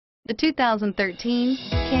The 2013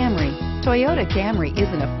 Camry. Toyota Camry is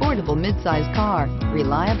an affordable midsize car,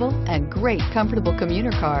 reliable and great comfortable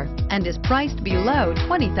commuter car, and is priced below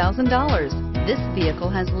 $20,000. This vehicle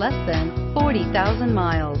has less than 40,000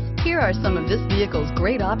 miles. Here are some of this vehicle's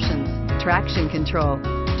great options: traction control,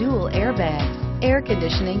 dual airbags, air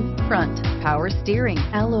conditioning, front, power steering,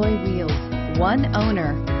 alloy wheels, one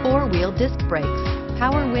owner, four-wheel disc brakes,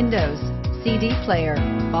 power windows, CD player,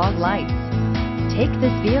 fog lights. Take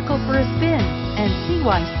this vehicle for a spin and see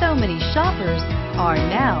why so many shoppers are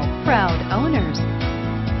now proud owners.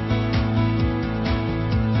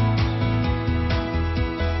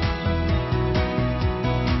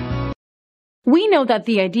 We know that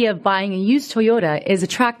the idea of buying a used Toyota is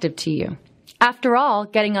attractive to you. After all,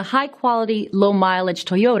 getting a high-quality, low-mileage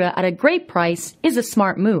Toyota at a great price is a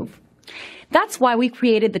smart move. That's why we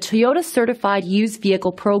created the Toyota Certified Used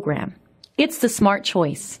Vehicle Program. It's the smart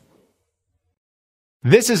choice.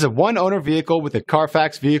 This is a one-owner vehicle with a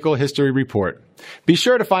CARFAX Vehicle History Report. Be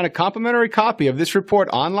sure to find a complimentary copy of this report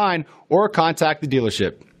online or contact the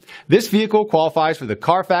dealership. This vehicle qualifies for the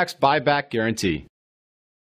CARFAX Buyback Guarantee.